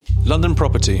London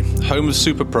Property, home of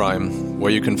Super Prime,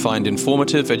 where you can find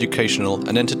informative, educational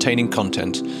and entertaining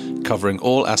content covering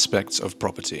all aspects of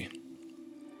property.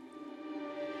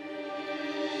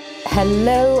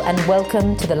 Hello and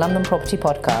welcome to the London Property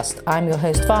Podcast. I'm your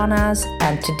host Farnaz,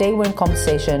 and today we're in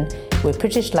conversation with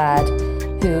Pritish Lad,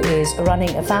 who is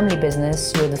running a family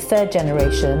business. You're the third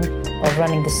generation of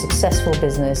running the successful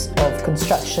business of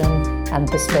construction and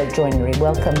bespoke joinery.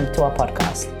 Welcome to our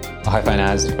podcast. Hi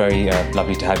Farnaz, very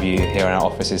lovely to have you here in our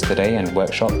offices today and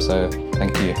workshop, so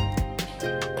thank you.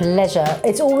 Pleasure.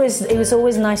 It was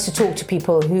always nice to talk to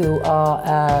people who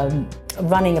are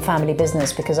running a family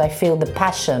business, because I feel the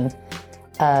passion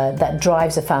that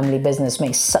drives a family business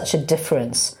makes such a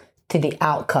difference to the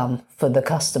outcome for the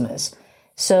customers.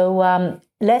 So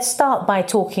let's start by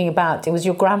talking about, it was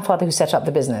your grandfather who set up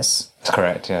the business. That's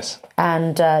correct, yes.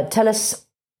 And tell us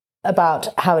about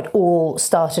how it all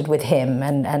started with him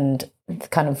and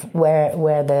kind of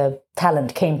where the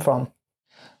talent came from.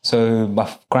 So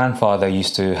my grandfather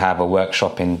used to have a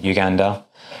workshop in Uganda,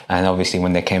 and obviously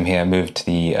when they came here, moved to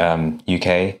the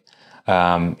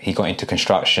UK, he got into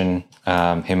construction.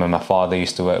 Him and my father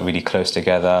used to work really close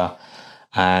together.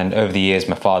 And over the years,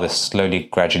 my father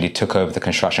gradually took over the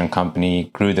construction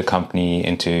company, grew the company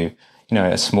into,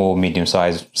 a small,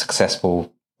 medium-sized,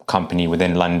 successful company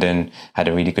within London, had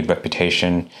a really good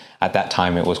reputation. At that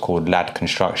time, it was called Lad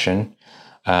Construction.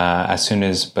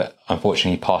 But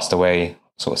unfortunately, he passed away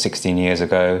sort of 16 years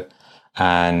ago.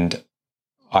 And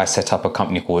I set up a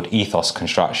company called Ethos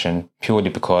Construction purely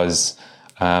because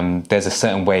there's a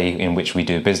certain way in which we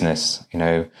do business.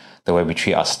 The way we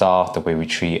treat our staff, the way we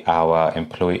treat our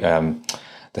employee,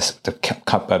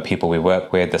 the people we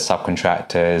work with, the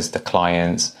subcontractors, the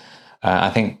clients.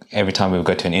 I think every time we would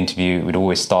go to an interview, we'd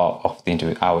always start off the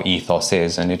interview, our ethos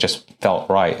is, and it just felt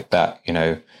right that,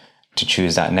 to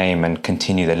choose that name and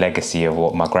continue the legacy of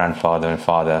what my grandfather and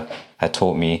father had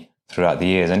taught me throughout the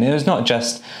years. And it was not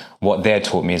just what they had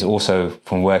taught me, it's also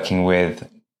from working with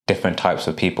different types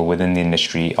of people within the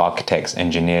industry, architects,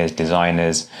 engineers,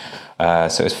 designers. So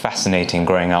it was fascinating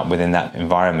growing up within that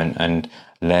environment and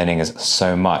learning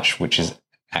so much, which has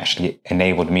actually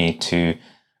enabled me to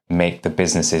make the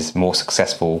businesses more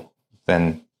successful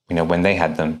than, when they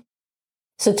had them.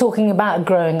 So talking about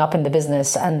growing up in the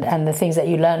business and the things that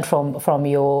you learned from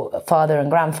your father and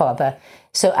grandfather.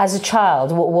 So as a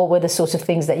child, what were the sort of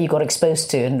things that you got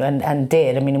exposed to and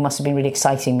did? I mean, it must have been really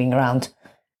exciting being around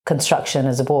construction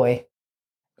as a boy.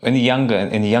 In the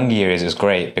younger years, it was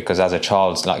great because as a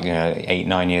child, 8,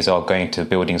 9 years old, going to a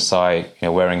building site,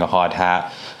 wearing a hard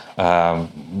hat,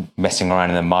 messing around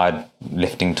in the mud,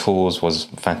 lifting tools was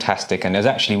fantastic. And it was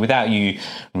actually, without you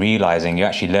realizing, you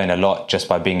actually learn a lot just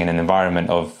by being in an environment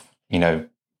of,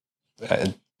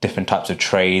 different types of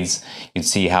trades. You'd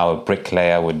see how a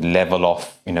bricklayer would level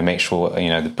off, make sure,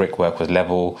 the brickwork was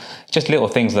level. Just little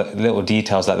things, little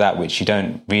details like that, which you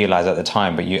don't realize at the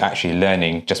time, but you're actually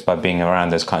learning just by being around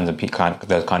those kind of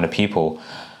people.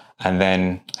 And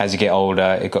then as you get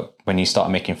older, when you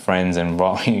start making friends and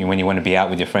when you want to be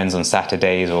out with your friends on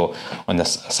Saturdays or on the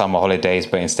summer holidays,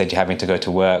 but instead you're having to go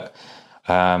to work,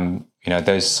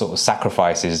 those sort of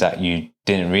sacrifices that you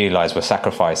didn't realize were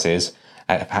sacrifices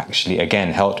actually,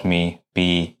 again, helped me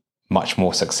be much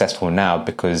more successful now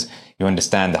because you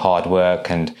understand the hard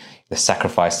work and the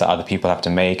sacrifice that other people have to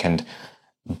make, and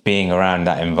being around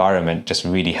that environment just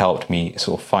really helped me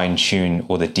sort of fine-tune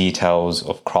all the details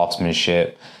of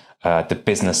craftsmanship, the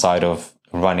business side of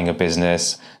running a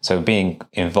business. So being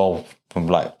involved from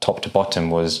top to bottom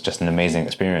was just an amazing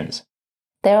experience.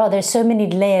 There's so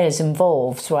many layers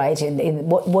involved, right? In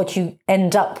what you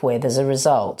end up with as a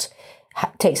result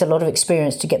takes a lot of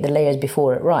experience to get the layers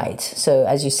before it right. So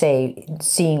as you say,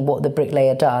 seeing what the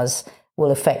bricklayer does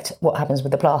will affect what happens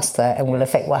with the plaster and will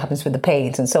affect what happens with the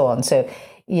paint and so on. So,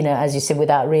 as you said,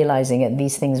 without realizing it,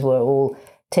 these things were all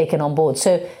taken on board.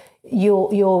 So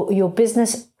your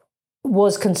business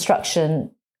was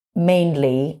construction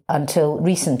mainly until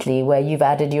recently, where you've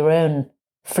added your own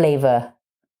flavor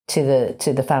to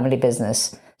the family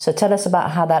business. So tell us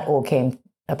about how that all came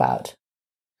about.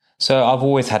 So I've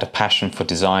always had a passion for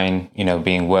design,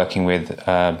 working with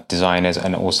designers.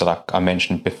 And also, like I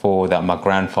mentioned before, that my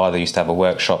grandfather used to have a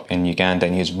workshop in Uganda,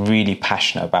 and he was really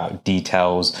passionate about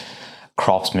details,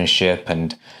 craftsmanship,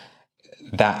 and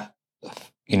that,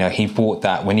 he brought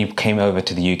that when he came over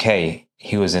to the UK.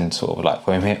 He was in sort of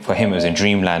for him it was in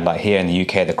dreamland. Like here in the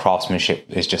UK, the craftsmanship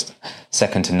is just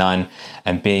second to none,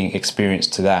 and being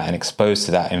experienced to that and exposed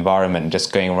to that environment, and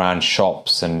just going around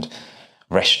shops and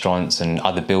restaurants and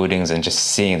other buildings and just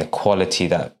seeing the quality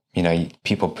that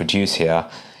people produce here,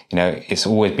 it's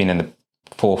always been in the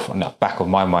back of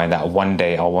my mind that one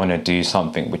day I want to do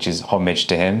something which is homage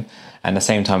to him. And at the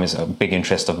same time, it's a big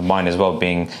interest of mine as well,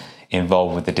 being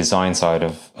involved with the design side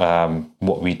of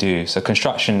what we do. So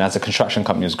construction, as a construction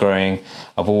company was growing,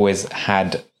 I've always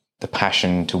had the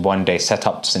passion to one day set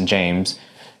up St. James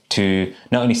to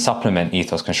not only supplement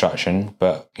Ethos Construction,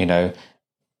 but,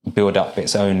 build up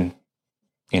its own,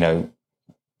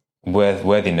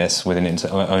 worthiness within its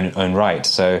own right.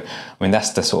 So,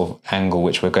 that's the sort of angle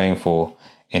which we're going for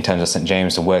in terms of St.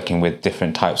 James, so working with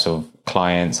different types of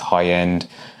clients, high end,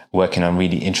 working on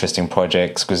really interesting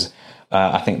projects, because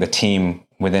I think the team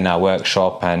within our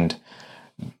workshop, and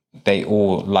they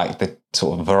all like the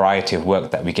sort of variety of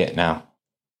work that we get now.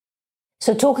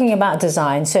 So talking about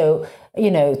design, so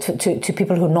to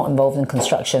people who are not involved in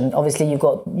construction, obviously you've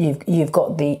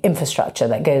got the infrastructure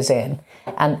that goes in,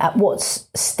 and at what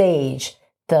stage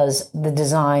does the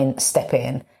design step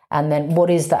in, and then what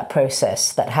is that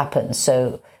process that happens?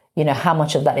 So how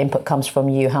much of that input comes from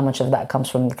you, how much of that comes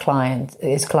from the client,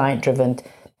 is client driven?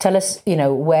 Tell us,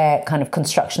 where kind of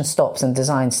construction stops and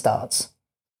design starts.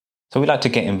 So we like to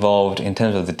get involved in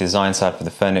terms of the design side for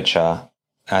the furniture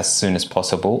as soon as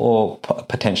possible, or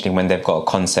potentially when they've got a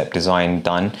concept design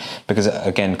done, because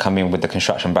again, coming with the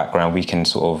construction background, we can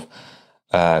sort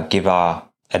of give our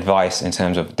advice in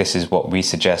terms of this is what we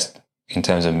suggest in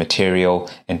terms of material,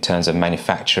 in terms of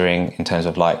manufacturing, in terms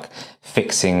of like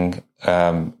fixing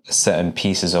certain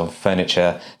pieces of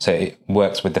furniture so it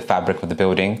works with the fabric of the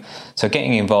building. So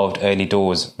getting involved early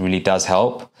doors really does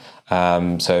help.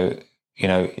 So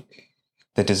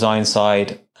the design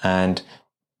side and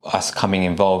us coming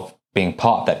involved, being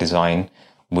part of that design,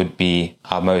 would be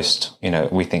our most,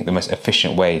 we think the most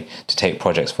efficient way to take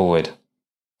projects forward.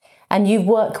 And you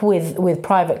work with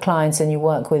private clients and you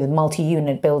work with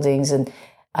multi-unit buildings. And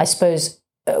I suppose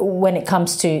when it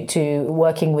comes to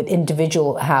working with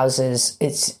individual houses,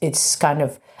 it's kind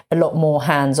of a lot more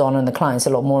hands-on and the client's a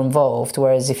lot more involved.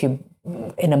 Whereas if you're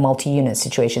in a multi-unit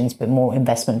situation, it's a bit more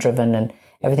investment-driven and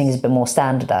everything is a bit more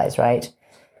standardized, right?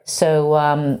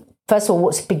 So first of all,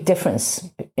 what's the big difference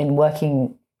in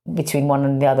working between one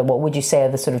and the other? What would you say are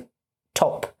the sort of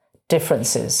top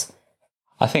differences?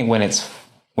 I think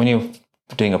when you're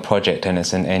doing a project and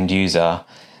it's an end user,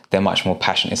 they're much more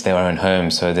passionate. It's their own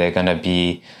home, so they're going to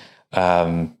be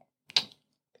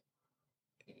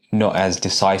not as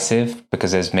decisive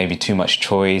because there's maybe too much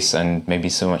choice and maybe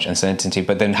so much uncertainty.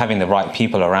 But then having the right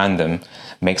people around them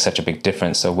makes such a big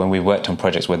difference. So when we worked on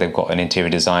projects where they've got an interior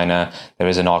designer, there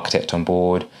is an architect on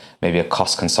board, maybe a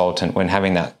cost consultant, when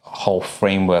having that whole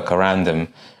framework around them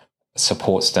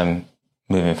supports them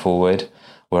moving forward.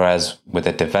 Whereas with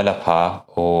a developer,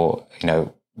 or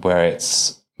where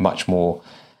it's much more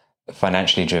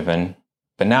financially driven.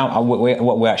 But now what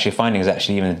we're actually finding is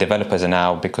actually even the developers are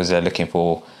now, because they're looking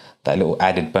for that little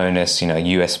added bonus,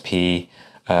 USP,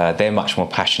 they're much more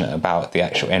passionate about the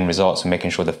actual end results and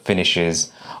making sure the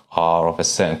finishes are of a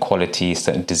certain quality,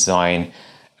 certain design,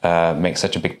 makes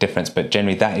such a big difference. But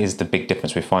generally that is the big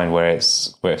difference we find, where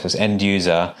it's end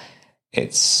user,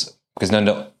 it's because they're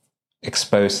not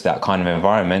exposed to that kind of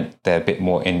environment, they're a bit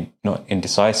more not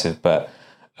indecisive, but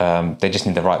they just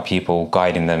need the right people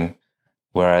guiding them.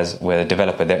 Whereas with a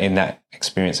developer, they're in that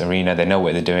experience arena, they know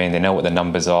what they're doing, they know what the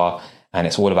numbers are, and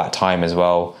it's all about time as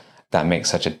well.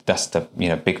 That's the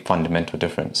big fundamental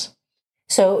difference.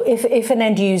 So if an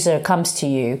end user comes to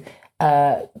you,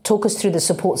 talk us through the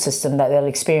support system that they'll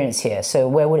experience here. So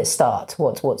where would it start?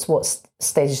 What's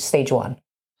stage one?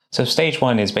 So stage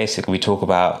one is basically we talk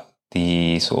about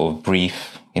the sort of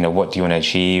brief, what do you want to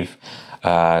achieve,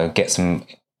 get some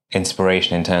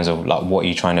inspiration in terms of like what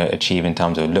you're trying to achieve in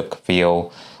terms of look,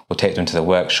 feel. We'll take them to the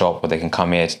workshop, or they can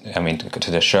come here,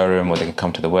 to the showroom, or they can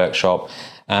come to the workshop.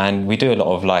 And we do a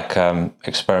lot of like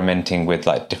experimenting with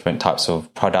like different types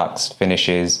of products,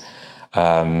 finishes,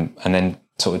 and then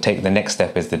sort of take the next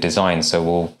step is the design. So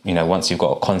we'll, once you've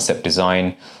got a concept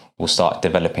design, we'll start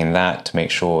developing that to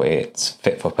make sure it's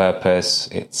fit for purpose,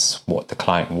 it's what the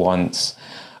client wants.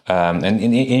 And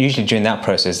usually during that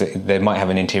process, they might have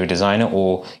an interior designer,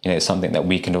 or it's something that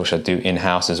we can also do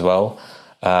in-house as well.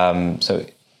 So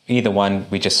either one,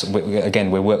 we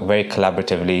work very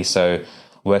collaboratively. So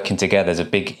working together is a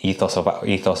big ethos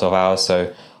of ours.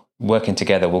 So working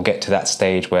together, we'll get to that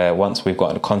stage where once we've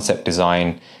got a concept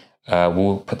design,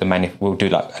 we'll do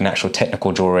like an actual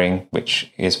technical drawing, which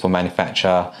is for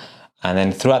manufacture. And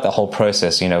then throughout the whole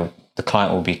process, the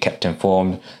client will be kept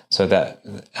informed, so that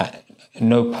at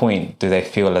no point do they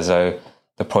feel as though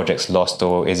the project's lost,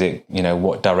 or is it,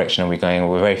 what direction are we going?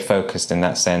 We're very focused in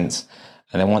that sense.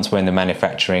 And then once we're in the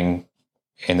manufacturing,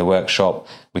 in the workshop.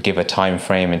 We give a time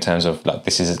frame in terms of like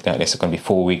this is going to be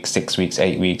 4 weeks, 6 weeks,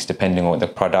 8 weeks, depending on what the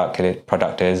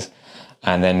product is,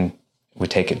 and then we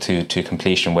take it to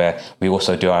completion, where we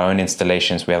also do our own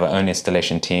installations. We have our own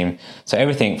installation team, so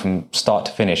everything from start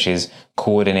to finish is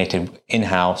coordinated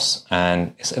in-house,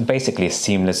 and it's basically a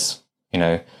seamless,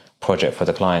 project for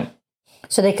the client.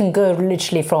 So they can go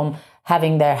literally from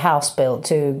having their house built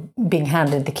to being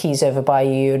handed the keys over by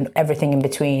you, and everything in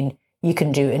between you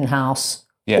can do in-house.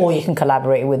 Yeah. Or you can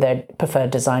collaborate with their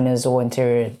preferred designers or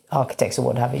interior architects or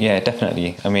what have you. Yeah,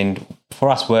 definitely. I mean, for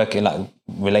us, working like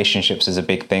relationships is a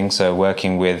big thing. So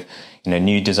working with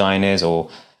new designers or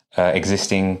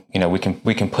existing,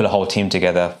 we can pull a whole team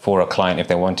together for a client if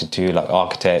they wanted to, like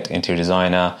architect, interior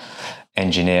designer,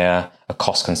 engineer, a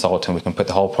cost consultant. We can put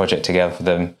the whole project together for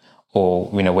them. Or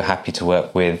we're happy to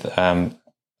work with a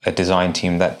design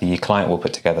team that the client will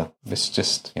put together. It's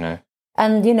just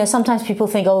And, sometimes people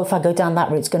think, if I go down that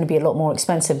route, it's going to be a lot more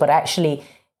expensive. But actually,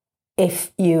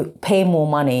 if you pay more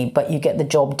money, but you get the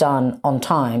job done on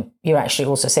time, you're actually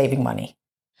also saving money.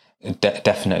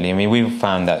 Definitely. I mean, we've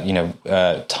found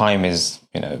that, time is,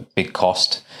 big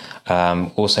cost.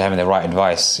 Also having the right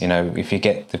advice, if you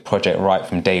get the project right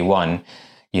from day one,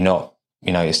 you're not,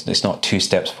 it's not 2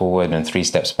 steps forward and 3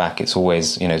 steps back. It's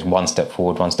always, it's 1 step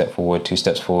forward, 2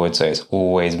 steps forward. So it's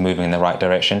always moving in the right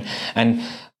direction. And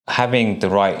having the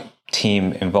right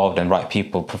team involved and right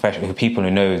people, people who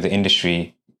know the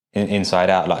industry inside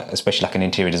out, like especially like an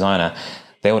interior designer,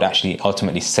 they would actually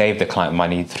ultimately save the client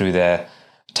money through their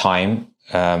time,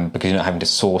 because you're not having to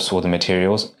source all the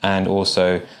materials, and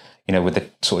also with the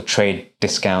sort of trade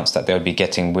discounts that they would be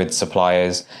getting with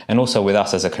suppliers, and also with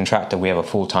us as a contractor, we have a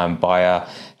full-time buyer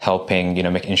helping,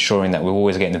 ensuring that we're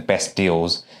always getting the best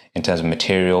deals in terms of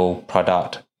material,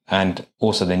 product, and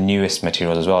also the newest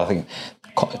materials as well. I think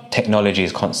technology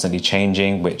is constantly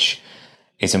changing, which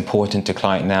is important to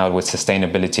client now, with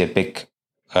sustainability a big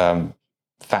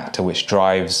factor which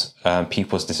drives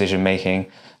people's decision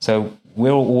making. So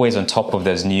we're always on top of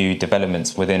those new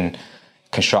developments within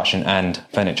construction and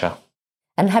furniture.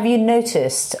 And have you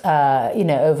noticed,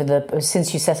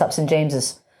 since you set up St.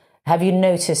 James's, have you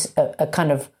noticed a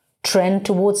kind of trend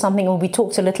towards something? And we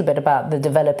talked a little bit about the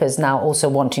developers now also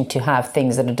wanting to have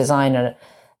things that are designer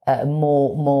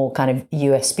more kind of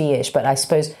USB-ish, but I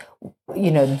suppose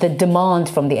the demand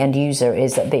from the end user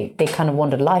is that they kind of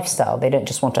want a lifestyle. They don't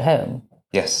just want a home.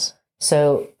 Yes.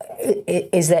 So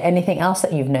is there anything else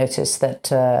that you've noticed that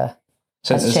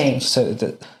has changed?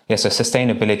 So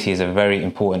sustainability is a very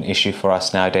important issue for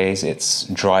us nowadays. It's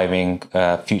driving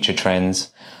future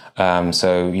trends.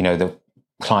 The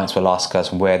clients will ask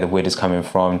us where the wood is coming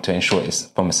from to ensure it's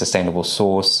from a sustainable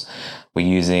source. We're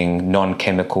using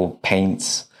non-chemical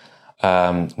paints.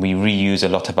 We reuse a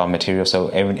lot of our material. So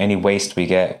any waste we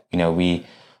get, we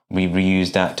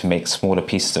reuse that to make smaller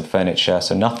pieces of furniture.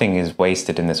 So nothing is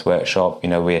wasted in this workshop.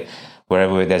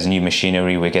 Wherever there's new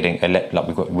machinery, we're getting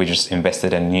we just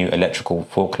invested in a new electrical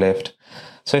forklift.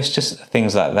 So it's just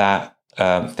things like that.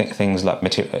 Things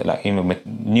like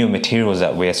new materials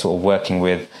that we're sort of working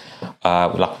with.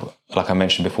 Like I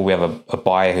mentioned before, we have a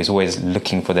buyer who's always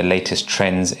looking for the latest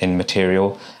trends in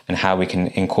material and how we can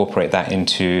incorporate that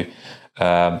into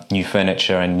new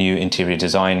furniture and new interior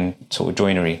design sort of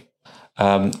joinery.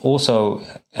 Also,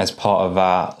 as part of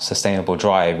our sustainable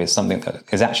drive, it's something that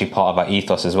is actually part of our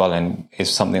ethos as well, and is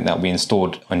something that we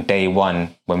installed on day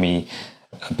one when we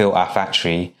built our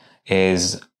factory.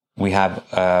 Is we have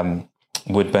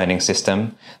wood burning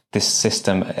system. This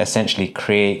system essentially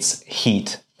creates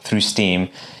heat through steam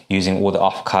using all the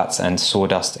offcuts and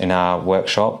sawdust in our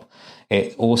workshop.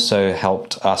 It also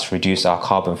helped us reduce our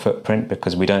carbon footprint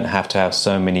because we don't have to have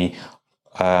so many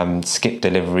skip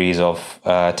deliveries of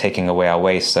taking away our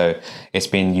waste. So it's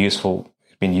been useful.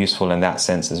 It's been useful in that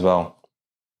sense as well.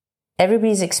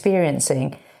 Everybody's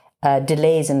experiencing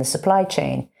delays in the supply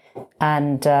chain,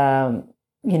 and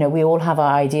we all have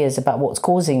our ideas about what's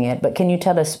causing it. But can you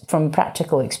tell us from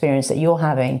practical experience that you're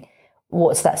having,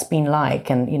 what's that's been like,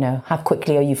 and how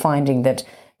quickly are you finding that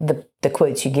the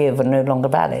quotes you give are no longer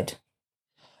valid?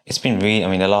 It's been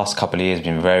really, the last couple of years have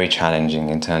been very challenging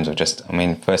in terms of just,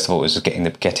 first of all, it was getting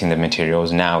the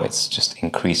materials. Now it's just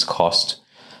increased cost.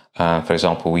 For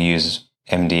example, we use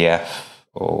MDF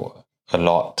or a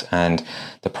lot, and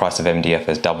the price of MDF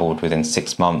has doubled within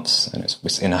 6 months, and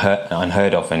it's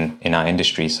unheard of in our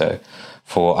industry. So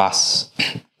for us,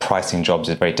 pricing jobs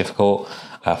is very difficult.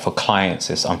 For clients,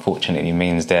 this unfortunately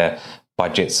means their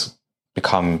budgets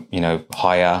become,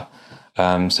 higher.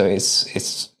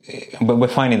 But we're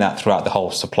finding that throughout the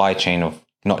whole supply chain of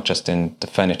not just in the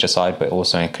furniture side, but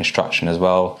also in construction as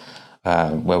well.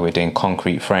 where we're doing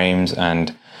concrete frames,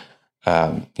 and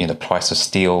the price of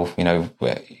steel,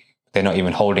 they're not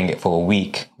even holding it for a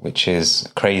week, which is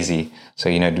crazy. So,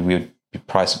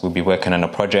 we'd be working on a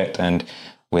project, and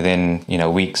within, a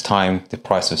week's time, the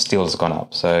price of steel has gone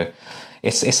up. So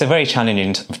it's a very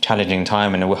challenging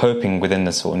time, and we're hoping within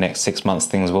the sort of next 6 months,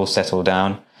 things will settle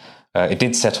down. It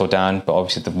did settle down, but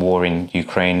obviously the war in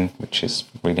Ukraine, which is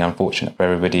really unfortunate for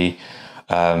everybody,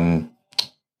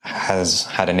 has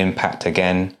had an impact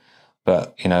again.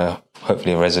 But,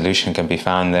 hopefully a resolution can be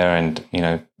found there, and,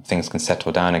 things can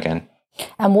settle down again.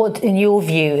 And what, in your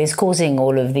view, is causing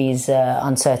all of these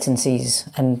uncertainties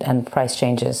and price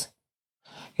changes?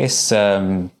 It's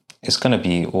going to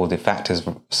be all the factors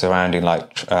surrounding,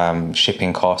 like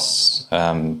shipping costs,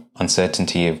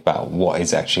 uncertainty about what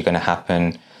is actually going to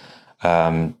happen,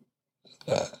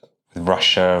 with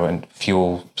Russia and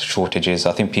fuel shortages.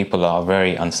 I think people are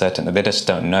very uncertain. They just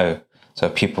don't know. So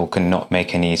people cannot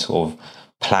make any sort of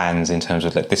plans in terms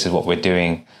of, like, this is what we're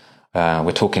doing.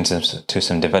 We're talking to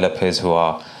some developers who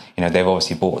are, they've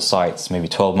obviously bought sites maybe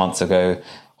 12 months ago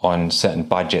on certain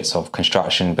budgets of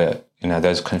construction, but,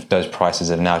 those prices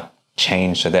have now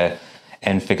changed. So their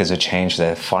end figures have changed.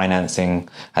 Their financing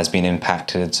has been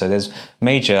impacted. So there's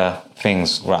major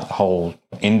things throughout the whole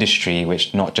industry,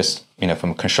 which not just,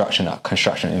 from construction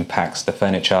impacts the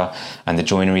furniture and the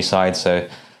joinery side. So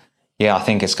yeah, I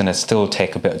think it's going to still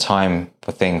take a bit of time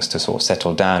for things to sort of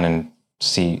settle down and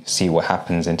see what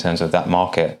happens in terms of that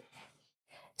market.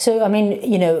 So, I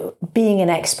mean, being an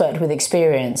expert with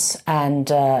experience and,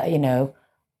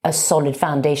 a solid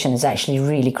foundation is actually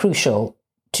really crucial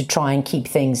to try and keep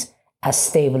things as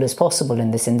stable as possible in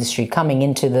this industry. Coming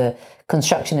into the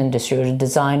construction industry or the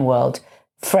design world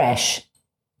fresh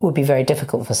would be very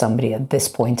difficult for somebody at this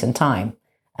point in time.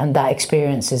 And that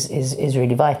experience is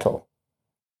really vital.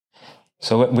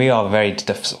 So we are very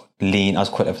lean. I was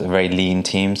quite a very lean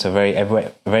team, so very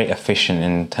efficient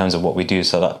in terms of what we do.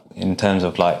 So that in terms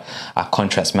of, like, our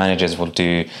contracts managers will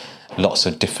do lots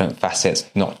of different facets,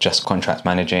 not just contracts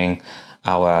managing.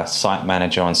 Our site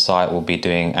manager on site will be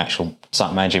doing actual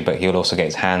site managing, but he'll also get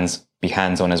his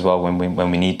hands-on as well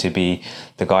when we need to be.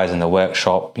 The guys in the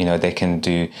workshop, they can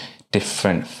do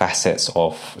different facets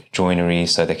of joinery,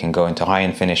 so they can go into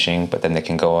high-end finishing, but then they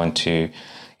can go on to,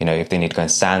 if they need to go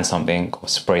and sand something or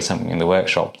spray something in the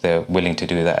workshop, they're willing to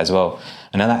do that as well.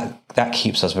 And that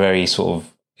keeps us very sort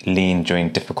of lean during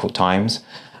difficult times.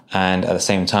 And at the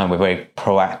same time, we're very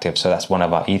proactive. So that's one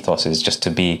of our ethos, is just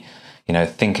to be,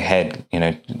 think ahead.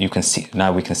 We can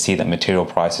see that material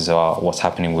prices are what's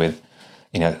happening with,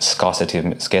 scarcity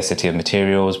of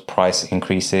materials, price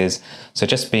increases. So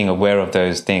just being aware of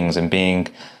those things and being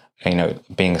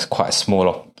quite a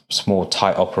small,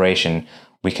 tight operation,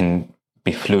 we can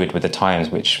be fluid with the times,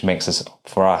 which makes us,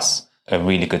 for us, a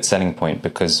really good selling point,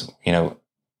 because,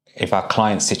 if our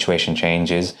client's situation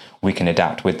changes, we can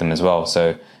adapt with them as well.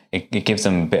 So it gives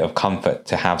them a bit of comfort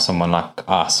to have someone like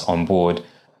us on board.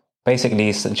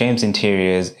 Basically, St. James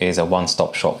Interiors is a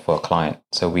one-stop shop for a client.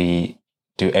 So we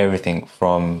do everything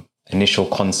from initial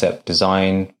concept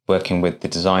design, working with the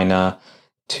designer,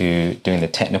 to doing the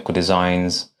technical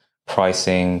designs,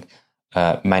 pricing,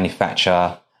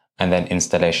 manufacture, and then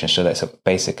installation. So that's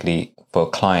basically, for a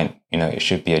client, it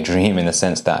should be a dream, in the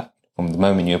sense that from the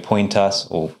moment you appoint us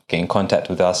or get in contact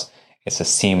with us, it's a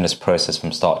seamless process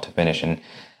from start to finish. And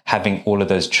having all of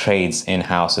those trades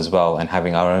in-house as well, and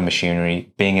having our own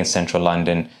machinery, being in central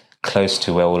London, close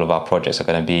to where all of our projects are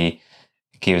going to be,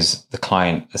 gives the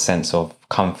client a sense of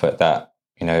comfort that,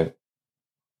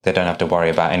 they don't have to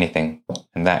worry about anything.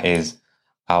 And that is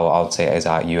I would say, is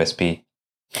our USP.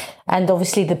 And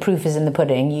obviously the proof is in the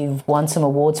pudding. You've won some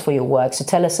awards for your work. So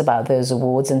tell us about those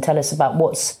awards and tell us about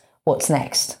what's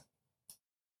next.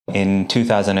 In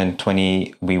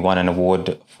 2020, we won an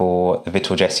award for the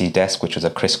Vittel Jesse desk, which was a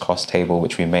crisscross table,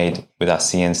 which we made with our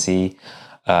CNC.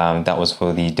 That was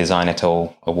for the Design et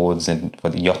al. Awards for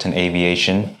the yacht and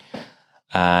aviation.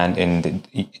 And in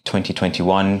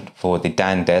 2021, for the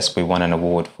Dan desk, we won an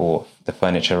award for the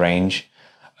furniture range.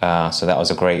 So that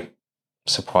was a great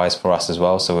surprise for us as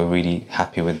well. So we're really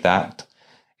happy with that.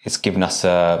 It's given us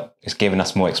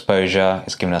more exposure.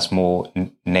 It's given us more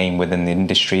name within the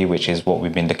industry, which is what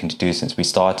we've been looking to do since we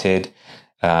started.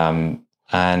 And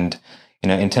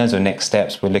in terms of next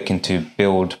steps, we're looking to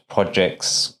build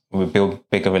projects. We build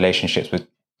bigger relationships with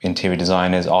interior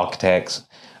designers, architects,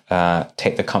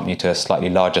 take the company to a slightly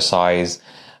larger size,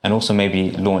 and also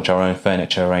maybe launch our own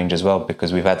furniture range as well,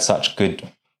 because we've had such good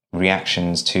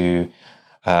reactions to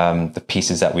the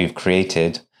pieces that we've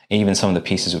created. Even some of the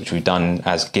pieces which we've done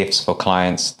as gifts for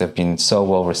clients, they've been so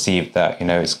well received that,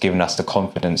 it's given us the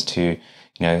confidence to,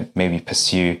 maybe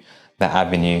pursue that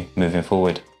avenue moving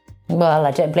forward. Well,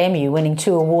 I don't blame you. Winning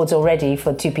 2 awards already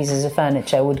for 2 pieces of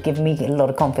furniture would give me a lot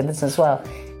of confidence as well.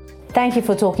 Thank you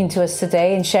for talking to us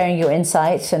today and sharing your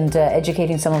insights and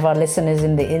educating some of our listeners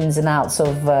in the ins and outs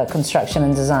of construction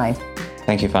and design.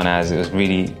 Thank you, Farnaz. It was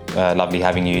really lovely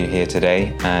having you here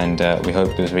today, and we hope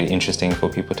it was really interesting for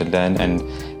people to learn. And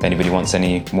if anybody wants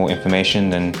any more information,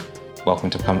 then welcome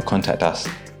to come contact us.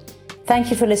 Thank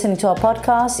you for listening to our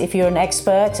podcast. If you're an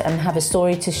expert and have a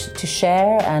story to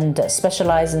share and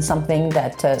specialize in something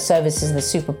that services the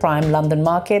super prime London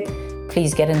market,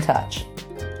 please get in touch.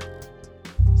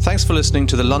 Thanks for listening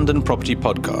to the London Property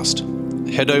Podcast.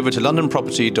 Head over to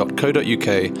londonproperty.co.uk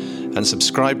and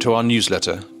subscribe to our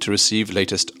newsletter to receive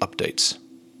latest updates.